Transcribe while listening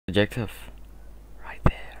objective. Right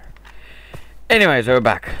there. Anyway, so we're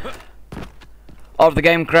back. After the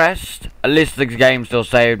game crashed, at least the game still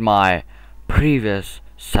saved my previous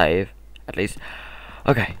save. At least.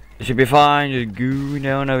 Okay, it should be fine. Just go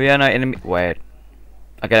down over here. No enemy. Wait.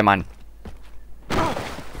 Okay, never mind.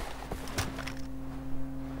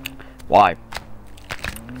 Why?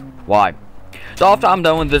 Why? So after I'm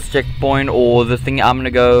done with this checkpoint or this thing, I'm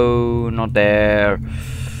gonna go not there.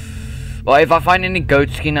 Well, if I find any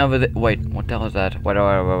goat skin over there. Wait, what the hell is that? Wait,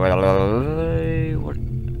 what?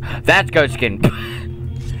 That's goat skin.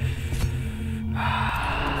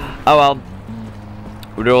 Oh well.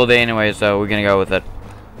 We're all there anyway, so we're gonna go with it.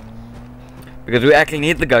 Because we actually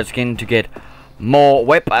need the goat skin to get more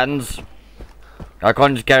weapons. I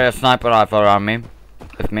can't just carry a sniper rifle around me.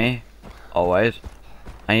 With me. Always.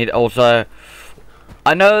 I need also.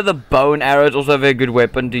 I know the bow and arrow is also a very good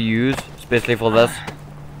weapon to use. Especially for this.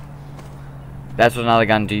 That's another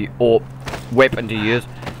gun to or weapon to use.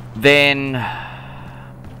 Then I'll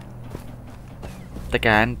take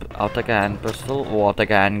a hand pistol or I'll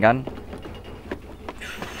take a handgun.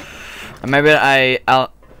 And maybe a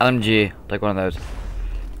LMG. Take one of those.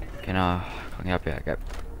 Okay, now come up here. Okay.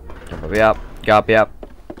 Jump up here. Go up here.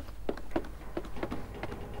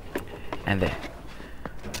 And there.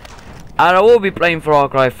 And I will be playing Far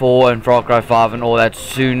Cry 4 and Far Cry 5 and all that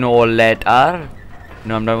sooner or later.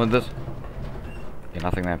 No, I'm done with this. Okay,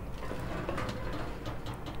 nothing there.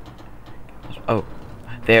 Oh,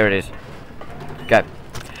 there it is. Okay.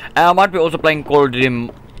 And I might be also playing Call of Duty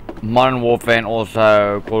Modern Warfare and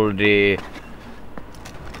also Call of Duty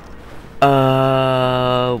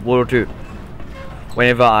World War 2.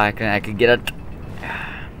 Whenever I can get it.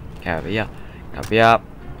 Okay, over here. Up here.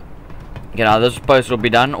 Okay, now this post will be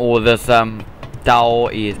done, or this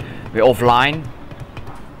tower is offline.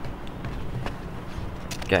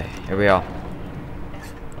 Okay, here we are.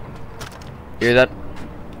 Hear that?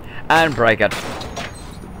 And break it.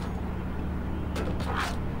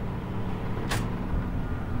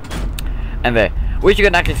 And there. Wish you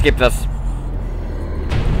can actually skip this.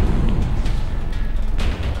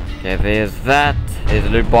 Okay, there's that. There's a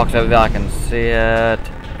loot box over there, I can see it.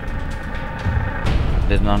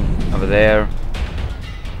 There's none over there.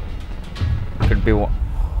 Could be one.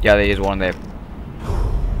 Yeah, there is one there.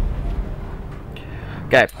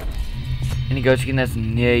 Okay. Any ghost skin that's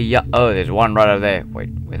near? Yeah. Oh, there's one right over there. Wait,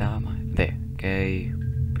 where am I? There. Okay.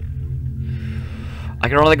 I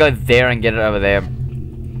can only go there and get it over there.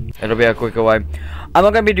 It'll be a quicker way. I'm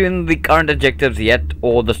not gonna be doing the current objectives yet,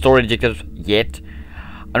 or the story objectives yet.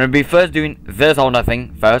 I'm gonna be first doing this whole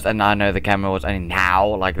thing first, and I know the camera was only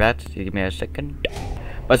now like that. So give me a second.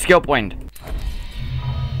 But skill point.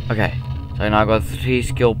 Okay. So now I got 3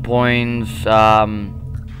 skill points.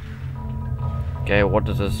 Okay, what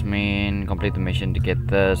does this mean? Complete the mission to get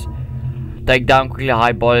this. Take down quickly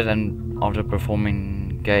high bodies and after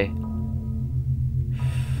performing. Okay.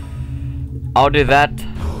 I'll do that.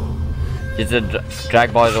 Just to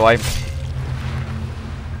drag bodies away.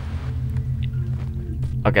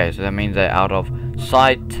 Okay, so that means they're out of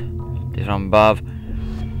sight. This one above.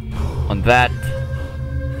 On that.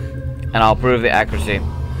 And I'll prove the accuracy.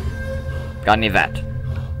 Gotta need that.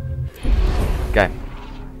 Okay.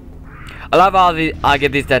 I love how I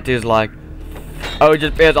get these tattoos like, oh, it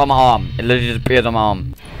just appears on my arm. It literally just appears on my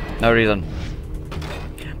arm. No reason.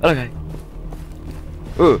 But okay.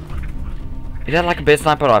 Ooh. Is that like a better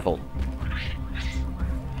sniper rifle?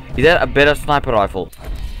 Is that a better sniper rifle?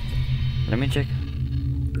 Let me check.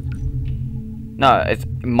 No, it's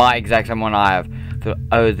my exact same one I have. So,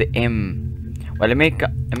 oh, the M. Well, let me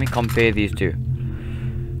compare these two.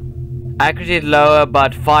 Accuracy is lower,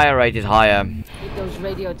 but fire rate is higher. Get those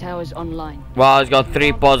radio towers online. Well, it's got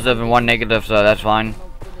 3 positive and 1 negative, so that's fine.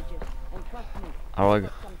 Alright.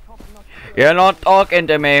 You're not talking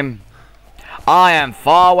to me. I am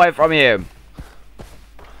far away from you.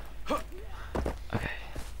 Okay.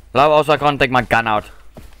 Well, also I can't take my gun out.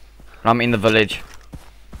 I'm in the village.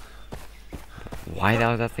 Why that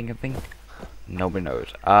was that thing a thing? Nobody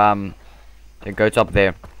knows. The goat's up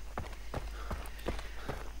there.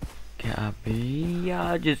 Get up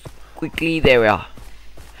here, just quickly. There we are.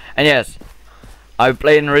 And yes, I'll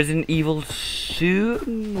play in Resident Evil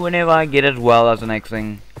soon. Whenever I get it, well, that's the next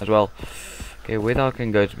thing as well. Okay, where the hell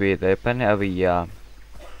can goats be? They're apparently over here.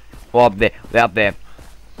 Oh, up there. They're up there.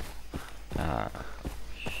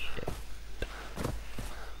 Shit.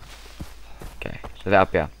 Okay, so they're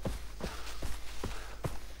up here.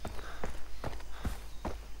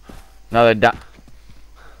 No, they're down.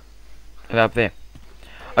 They're up there.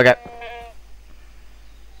 Okay.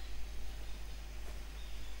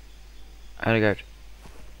 How'd it go?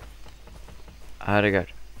 How'd it go?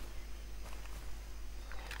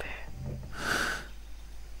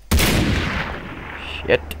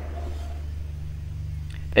 Shit.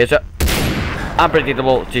 There's a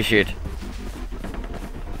unpredictable to shoot.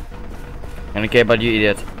 I don't care about you,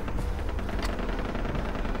 idiot.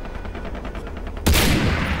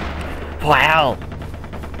 Wow.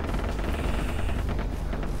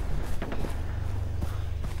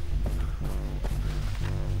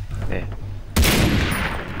 There.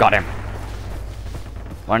 Got him.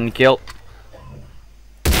 One kill.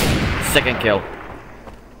 Second kill.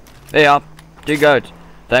 There you are. 2 goats.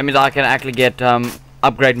 That means I can actually get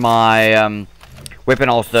upgrade my weapon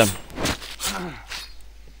holster.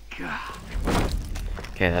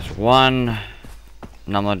 Okay, that's 1.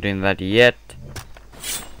 No, I'm not doing that yet.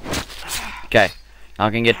 Okay, now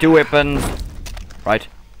I can get 2 weapons. Right.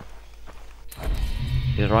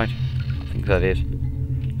 Is it right? I think that is.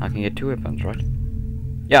 I can get 2 weapons, right?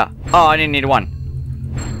 Yeah. Oh, I didn't need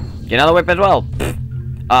 1. Get another weapon as well.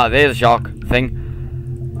 Ah, there's a shark thing.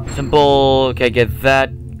 Simple. Okay, get that.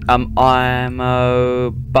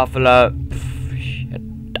 Ammo. Buffalo. Shit.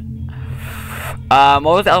 What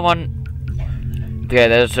was the other one? Okay,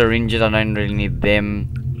 there's syringes. I don't really need them.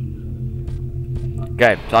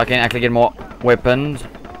 Okay, so I can actually get more weapons.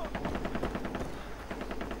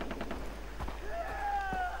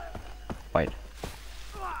 Wait.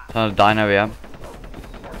 There's a dino here.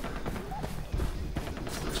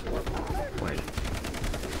 Wait.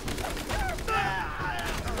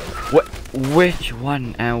 Which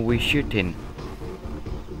one are we shooting?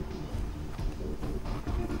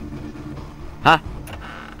 Huh?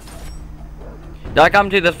 Did I come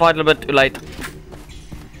to this fight a little bit too late?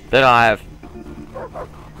 Did I have?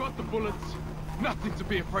 Got the bullets. Nothing to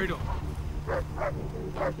be afraid of.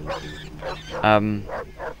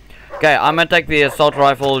 Okay, I'm gonna take the assault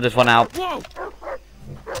rifle just for now. Whoa!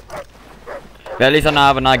 But at least I now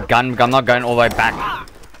have a nice gun because I'm not going all the way back.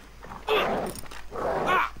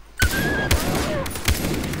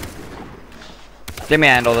 Let me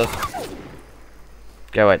handle this.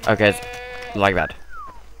 Okay, wait. Okay, it's like that.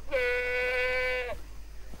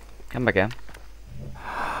 Come back here.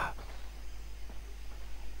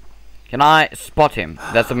 Can I spot him?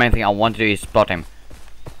 That's the main thing I want to do, is spot him.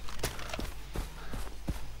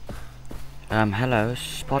 Hello,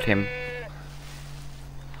 spot him.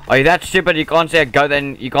 Are you that stupid you can't say a goat,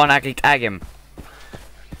 then you can't actually tag him?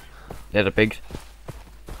 They're the pigs.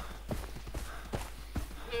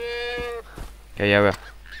 Okay, yeah, we're...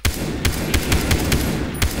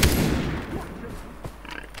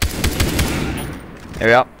 Here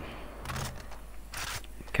we are.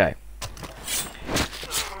 Okay.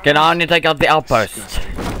 Okay, now I need to take out the outpost.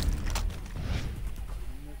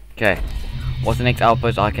 Okay. What's the next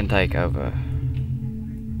outpost I can take over?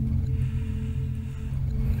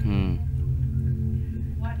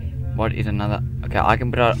 What is another? Okay, I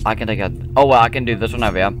can put out. I can take out. Oh well, I can do this one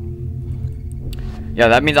over here. Yeah,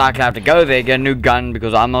 that means I actually have to go there, get a new gun,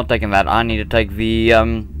 because I'm not taking that. I need to take the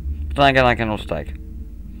something I can also take.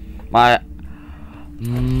 My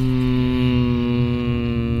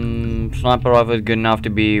sniper rifle is good enough to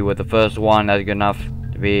be with the first one. That's good enough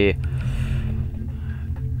to be.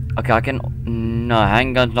 Okay, I can. No,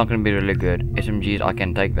 handgun's not gonna be really good. SMGs, I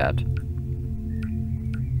can take that.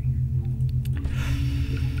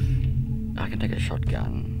 I can take a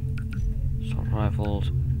shotgun. Assault rifles.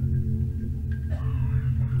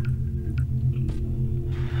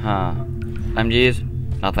 Huh. MGs?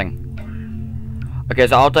 Nothing. Okay,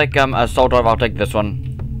 so I'll take assault rifle. I'll take this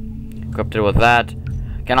one. Equipped it with that.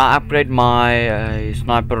 Can I upgrade my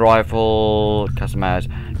sniper rifle? Customize.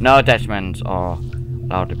 No attachments are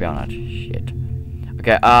allowed to be on it. Shit.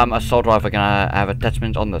 Okay, assault rifle. Can I have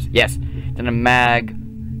attachments on this? Yes. Then a mag.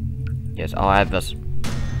 Yes, I'll add this.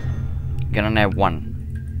 Can I only have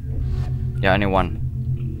 1? Yeah, only 1.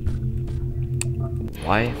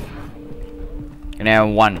 Why? Can I have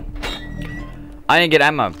 1? I need to get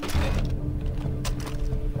ammo.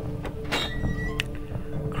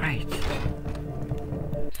 Great.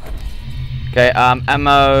 Okay,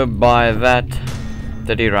 ammo by that.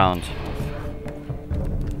 30 rounds.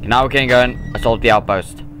 Now we can go and assault the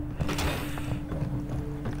outpost.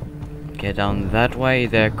 Get down that way.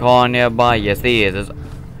 Is there a car nearby? Yes, there is.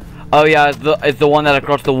 Oh yeah, it's the one that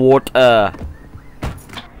across the water.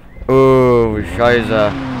 Oh,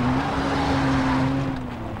 scheiße.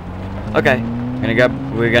 Okay,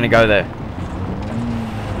 we're gonna go there.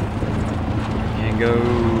 Gonna go.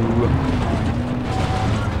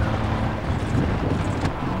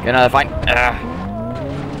 Get another fight. Down.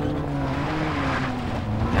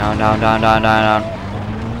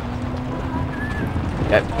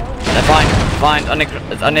 Yep, that's fine.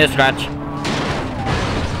 It's under scratch.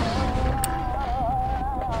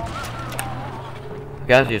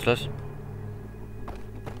 Okay, that's useless.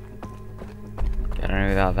 don't know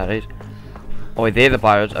who the hell that is. Oh, wait, they're the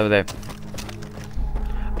pirates over there.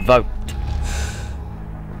 Vote.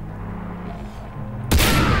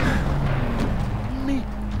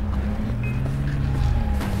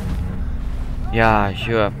 Yeah,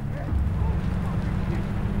 sure.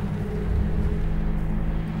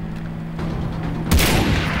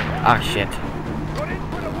 Ah, shit.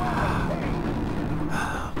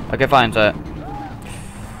 Okay, fine, sir.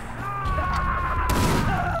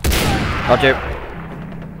 Got you.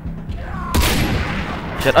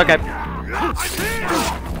 Shit, okay.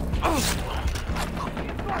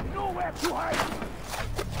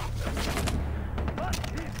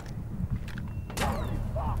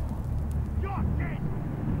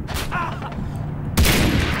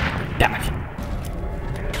 Damn it.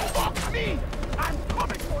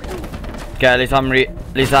 Okay, at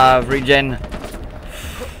least I have regen.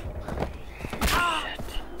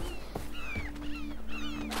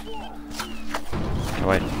 Oh,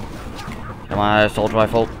 wait. Come on, assault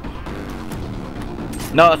rifle.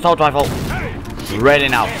 No, assault rifle. Ready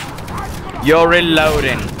now. You're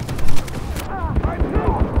reloading.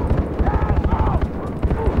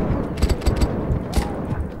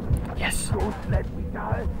 Yes.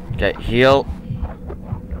 Okay, heal.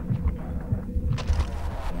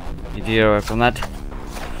 Need to get away from that.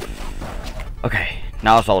 Okay,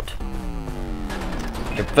 now assault.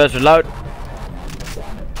 Okay, first reload.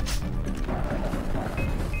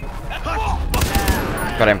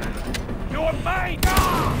 Got him.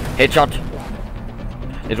 Headshot.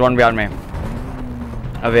 There's one behind me.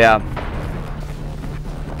 Over here.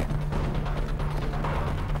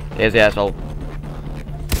 There's the asshole.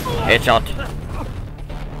 Headshot.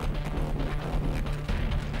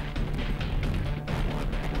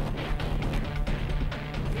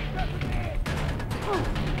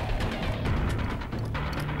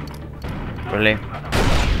 Really?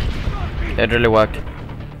 It really worked.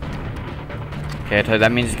 Okay, so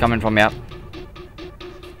that means he's coming from me up.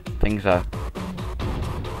 Think so.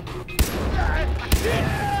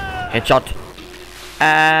 Headshot.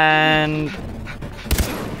 And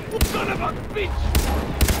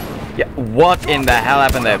yeah, what in the hell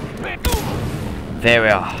happened there? There we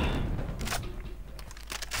are.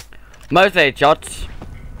 Most headshots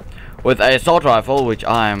with a assault rifle, which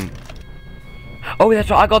I'm. Oh, that's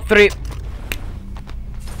right. I got 3.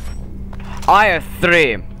 I have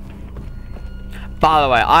 3. By the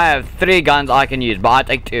way, I have 3 guns I can use, but I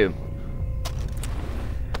take 2.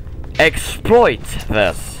 Exploit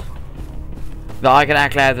this. That I can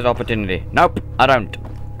actually have that opportunity. Nope, I don't.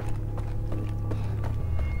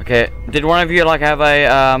 Okay, did one of you like have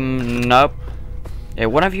a nope. Yeah,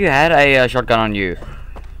 one of you had a shotgun on you.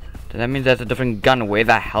 That means that's a different gun. Where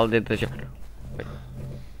the hell did the shot?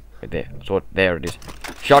 Wait there. So there it is.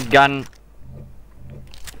 Shotgun.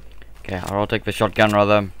 Okay, I'll take the shotgun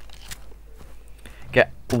rather. Okay,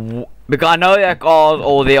 because I know there are cars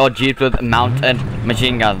or there are jeeps with mounted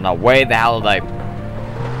machine guns now. Where the hell are they?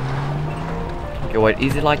 Okay, wait,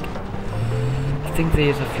 is it like... I think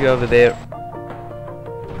there's a few over there.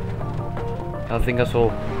 I think I saw...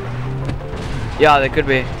 Yeah, there could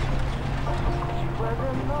be.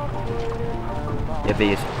 Yeah,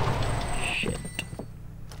 there is. Shit.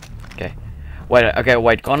 Okay. Wait, okay,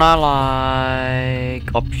 wait. Can I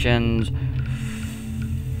like... Options...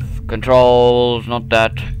 Controls, not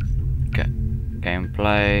that. Okay.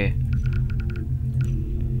 Gameplay.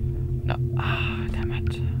 No. Ah, damn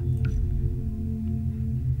it.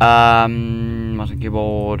 Mouse and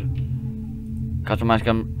keyboard. Customize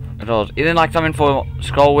controls. Isn't like something for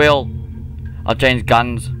scroll wheel? I'll change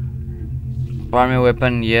guns. Primary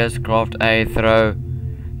weapon, yes. Craft a throw.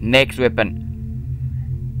 Next weapon.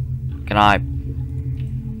 Can I?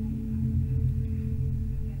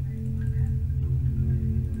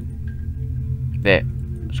 There.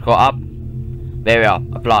 Scroll up. There we are.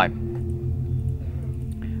 Apply.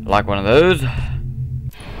 Like one of those.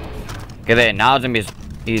 Okay, there. Now it's gonna be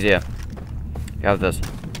easier. You have this.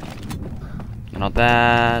 Not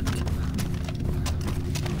that.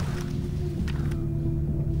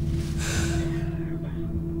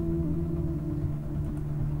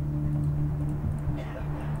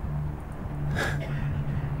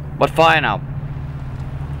 But fire now.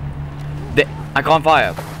 I can't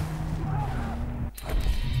fire.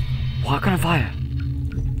 Why can't I fire?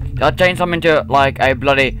 Did I change something to like a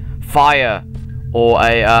bloody fire or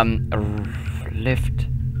a lift?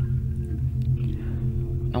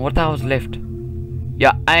 Now what the hell is lift?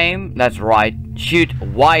 Yeah, aim. That's right. Shoot.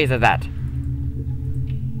 Why is it that?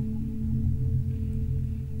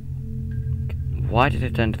 Why did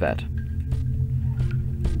it turn to that?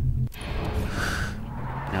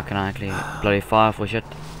 Now can I actually bloody fire for shit?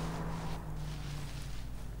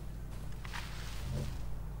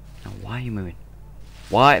 Why are you moving?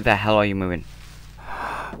 Why the hell are you moving?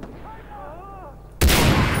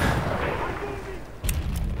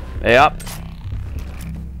 Yep.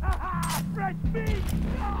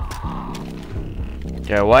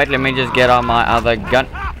 Okay, wait, let me just get on my other gun.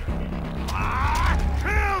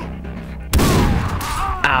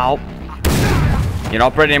 Ow. You're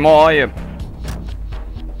not pretty anymore, are you?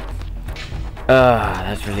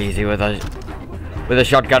 That's really easy with a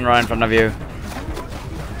shotgun right in front of you.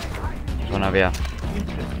 There's one over here.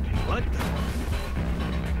 What?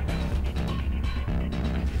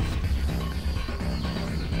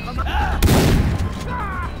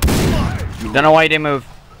 Don't know why you didn't move.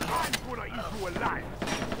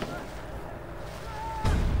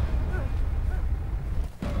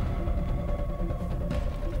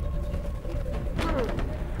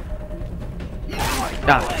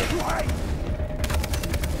 Ah, shit.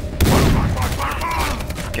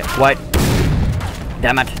 Okay, wait.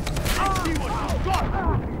 Damn it.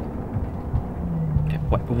 Okay,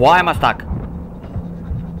 why am I stuck?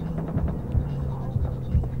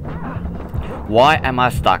 Why am I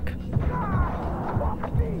stuck?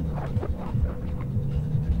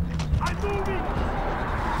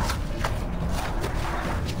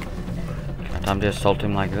 Time to assault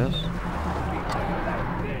him like this.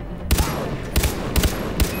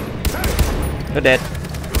 You're dead.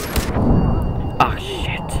 Oh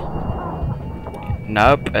shit.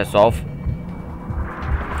 Nope, it's off.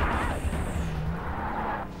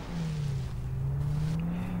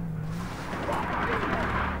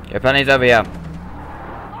 Okay, Penny's over here.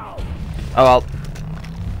 Oh well.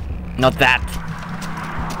 Not that.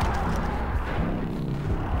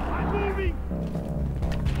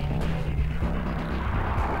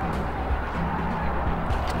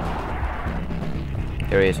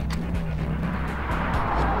 Here he is.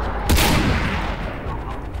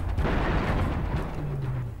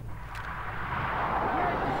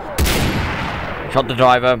 Shot the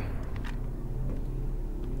driver.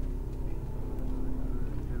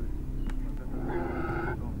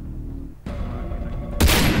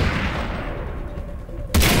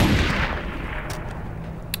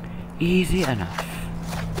 Easy enough.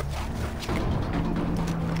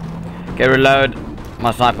 Okay, reload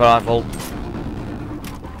my sniper rifle.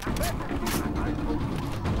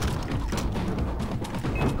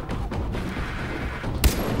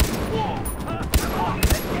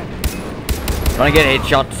 Trying to get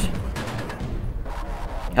headshots.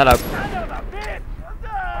 Hello.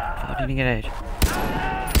 How did he get a head?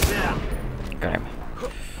 Got him.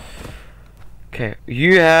 Okay,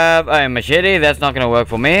 you have a machete. That's not gonna work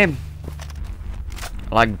for me.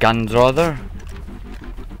 I like guns rather.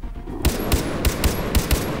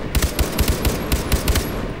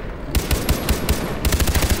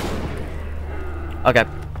 Okay.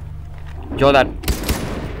 Enjoy that.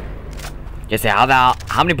 Yes,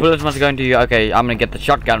 how many bullets must go into you? Okay, I'm gonna get the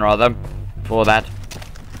shotgun rather for that.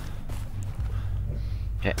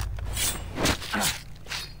 Okay.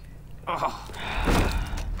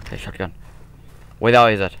 Okay, shotgun. Where the hell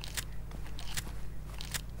is it?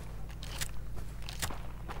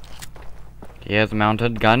 Here's the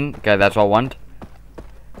mounted gun. Okay, that's what I want.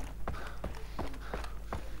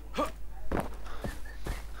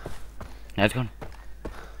 Yeah, it's gone.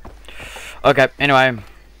 Okay, anyway.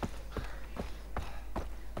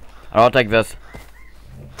 I'll take this.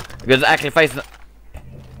 Because actually face the...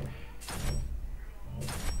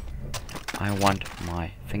 I want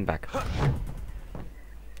my thing back.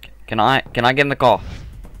 Can I get in the car?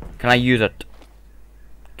 Can I use it?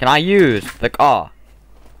 Can I use the car?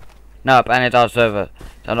 Nope, and it's our server.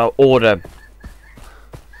 So no order.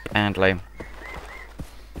 Apparently.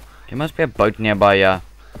 There must be a boat nearby, yeah.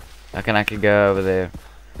 I can actually go over there.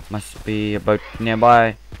 Must be a boat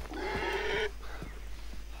nearby.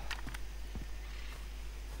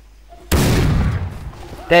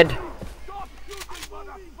 Dead.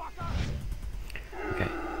 Okay,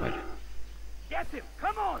 wait. Get him!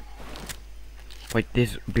 Come on! Wait,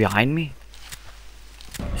 this behind me?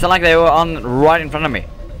 It's not like they were on right in front of me.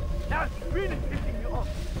 That's really pissing you off.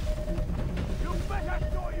 You better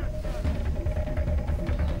show yourself.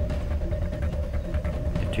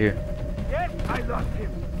 Get you. Yes, I lost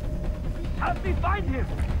him. Help me find him.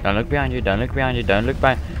 Don't look behind you. Don't look behind you. Don't look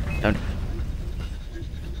back. Don't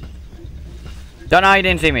know how you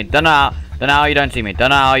didn't see me. Don't know how you don't see me. Don't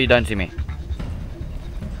know how you don't see me.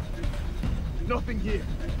 Nothing here.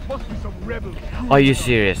 Must be some rebel. Are you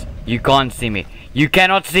serious? You can't see me. You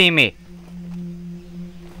cannot see me.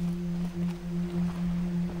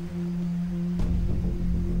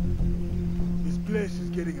 This place is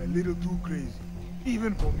getting a little too crazy,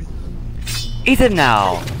 even for me. Eat it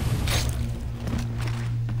now.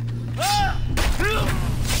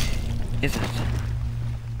 is it?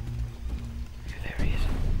 There he is.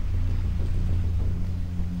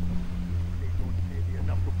 They don't pay me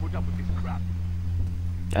enough to put up with this crap.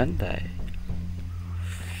 Don't they?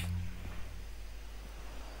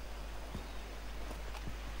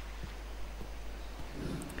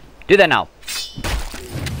 Do that now.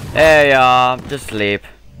 There you are. Just sleep.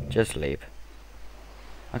 Just sleep.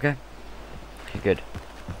 Okay. Okay, good.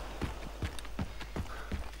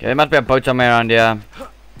 Okay, there must be a boat somewhere around here.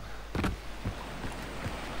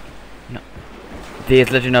 No. There's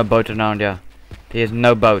literally no boat around here. There's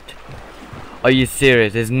no boat. Are you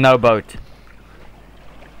serious? There's no boat.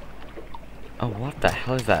 Oh, what the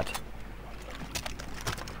hell is that?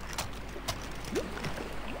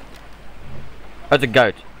 Oh, it's a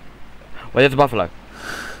goat. Wait, it's a buffalo.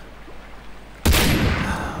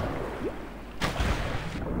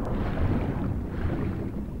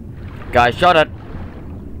 Guys, shot it.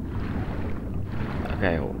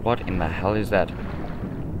 Okay, what in the hell is that?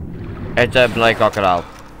 It's a black crocodile.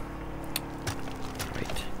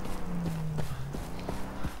 Wait.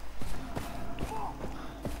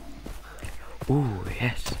 Ooh,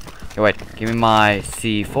 yes. Okay, wait. Give me my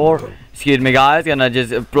C4. Excuse me, guys. Gonna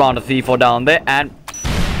just plant a C4 down there and.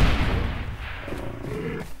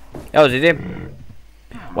 That was easy.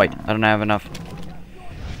 Wait, I don't have enough.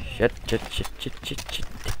 Shit.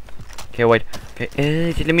 Okay, wait.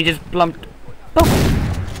 Okay, let me just plump. Boom.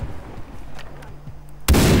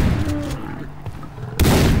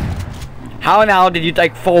 How now did you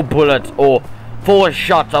take 4 bullets or 4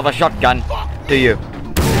 shots of a shotgun to you?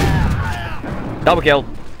 Double kill.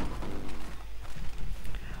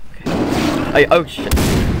 Okay. Hey, oh shit.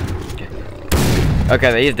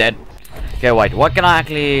 Okay, he's dead. Okay, wait. What can I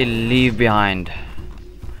actually leave behind?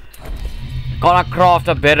 Can I craft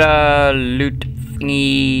a better loot thingy?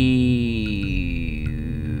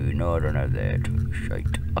 No, I don't have that.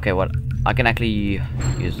 Shite. Okay, what? I can actually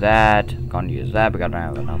use that. Can't use that because I don't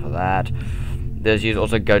have enough of that. There's use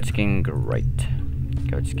also goat skin. Great.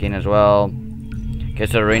 Goat skin as well. Okay,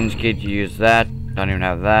 so range kit. Use that. Don't even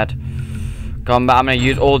have that. Combat. I'm gonna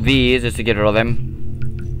use all these just to get rid of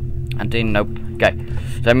them. Until nope. Okay.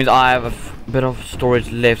 So that means I have a bit of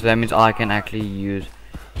storage left. So that means I can actually use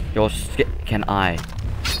your skin. Can I,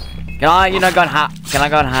 you know, go and can I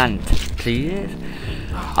go and hunt, please?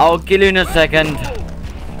 I'll kill you in a second.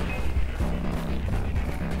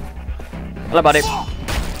 Hello, buddy.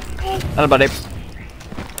 Hello, buddy.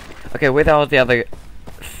 Okay, where the hell is the other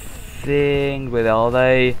thing? Where are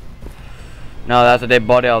they? No, that's a dead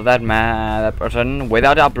body of that man, that person.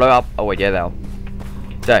 Without that blow up. Oh wait, yeah, though.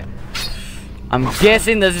 So, I'm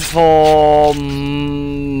guessing this is for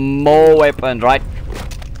more weapons, right?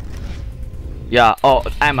 Yeah. Oh,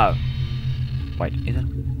 ammo. Wait, is it?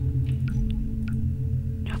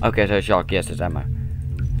 Okay, so shark. Yes, it's ammo.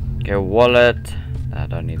 Okay, wallet. I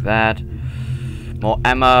don't need that. More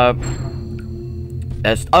ammo.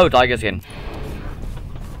 There's tiger skin.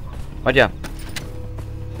 What? Yeah.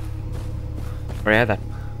 Where had that?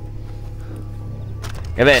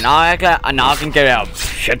 Okay, then now I can carry out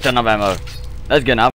shit ton of ammo. That's good enough.